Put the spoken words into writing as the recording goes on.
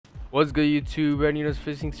What's good, YouTube? Readiness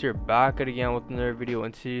Fishing here, back again with another video.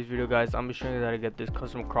 In today's video, guys, I'm gonna show you how to get this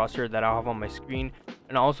custom crosshair that I have on my screen.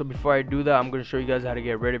 And also, before I do that, I'm gonna show you guys how to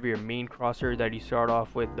get rid of your main crosshair that you start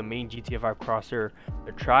off with, the main GTA 5 crosshair,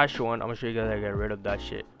 the trash one. I'm gonna show you guys how to get rid of that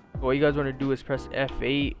shit. So what you guys want to do is press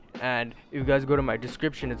F8, and if you guys go to my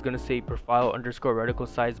description, it's gonna say profile underscore reticle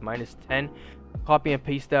size -10. Copy and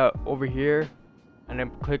paste that over here, and then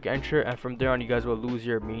click enter, and from there on you guys will lose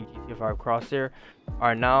your main GTA 5 crosshair.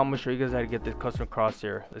 Alright, now I'm gonna show you guys how to get this custom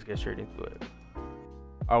crosshair. Let's get straight into it.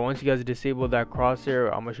 Alright, once you guys disable that crosshair,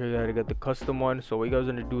 I'm gonna show you how to get the custom one. So what you guys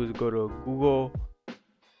want to do is go to Google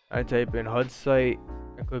and type in HUD site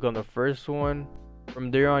and click on the first one. From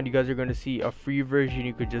there on, you guys are going to see a free version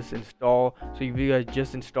you could just install. So if you guys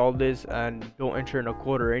just install this and don't enter in a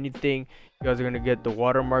code or anything, you guys are going to get the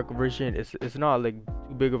watermark version. It's not like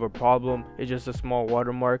too big of a problem. It's just a small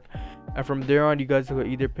watermark. And from there on, you guys will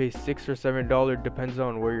either pay $6 or $7, depends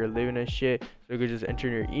on where you're living and shit. So you can just enter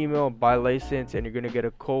your email, buy license, and you're going to get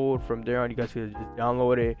a code. From there on, you guys can just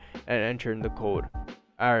download it and enter in the code.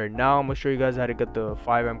 Alright, now I'm going to show you guys how to get the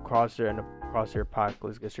FiveM crosshair and the crosshair pack.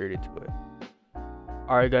 Let's get straight into it.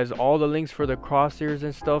 Alright guys, all the links for the crosshairs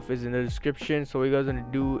and stuff is in the description. So what you guys want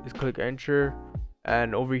to do is click enter,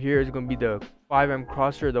 and over here is going to be the FiveM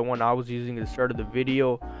crosshair, the one I was using at the start of the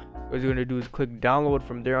video. What you're going to do is click download.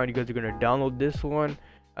 From there on, you guys are going to download this one,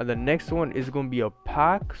 and the next one is going to be a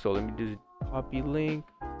pack. So let me just copy link,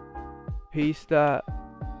 paste that,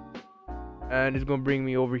 and it's going to bring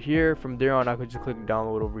me over here. From there on, I could just click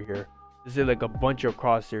download over here. This is like a bunch of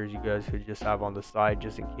crosshairs you guys could just have on the side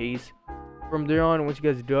just in case. From there on, once you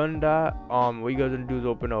guys done that, what you guys gonna do is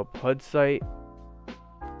open up HUD site.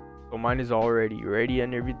 So mine is already ready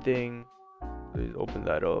and everything. Please open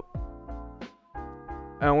that up.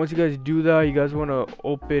 And once you guys do that, you guys want to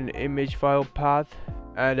open image file path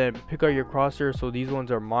and then pick out your crosshair. So these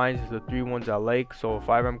ones are mine, the 3 ones I like. So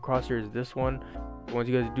FiveM crosshair is this one. So once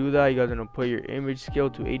you guys do that, you guys are gonna put your image scale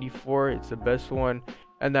to 84. It's the best one.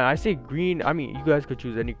 And then I say green. I mean, you guys could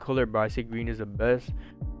choose any color, but I say green is the best.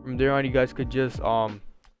 From there on, you guys could just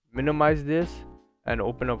minimize this and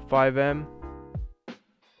open up FiveM.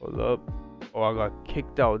 Hold up. Oh, I got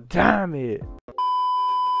kicked out. Damn it.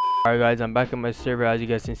 Alright guys, I'm back in my server. As you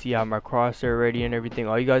guys can see, I have my crosshair ready and everything.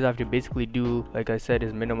 All you guys have to basically do, like I said,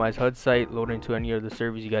 is minimize HUD site, load into any of the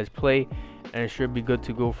servers you guys play, and it should be good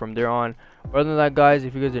to go from there on. Other than that, guys,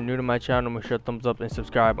 if you guys are new to my channel, make sure to thumbs up and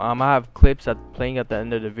subscribe. I have clips playing at the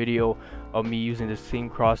end of the video of me using the same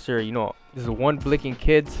crosshair. You know, this is one blinking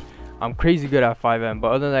kids. I'm crazy good at FiveM.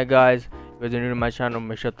 But other than that, guys, if you guys are new to my channel,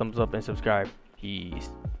 make sure to thumbs up and subscribe.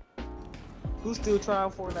 Peace. Who's still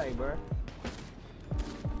trying Fortnite, bro?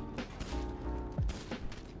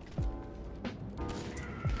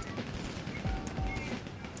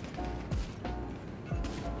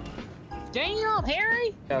 Damn,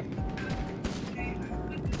 Harry! Yeah.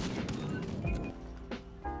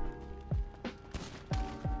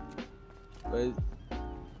 But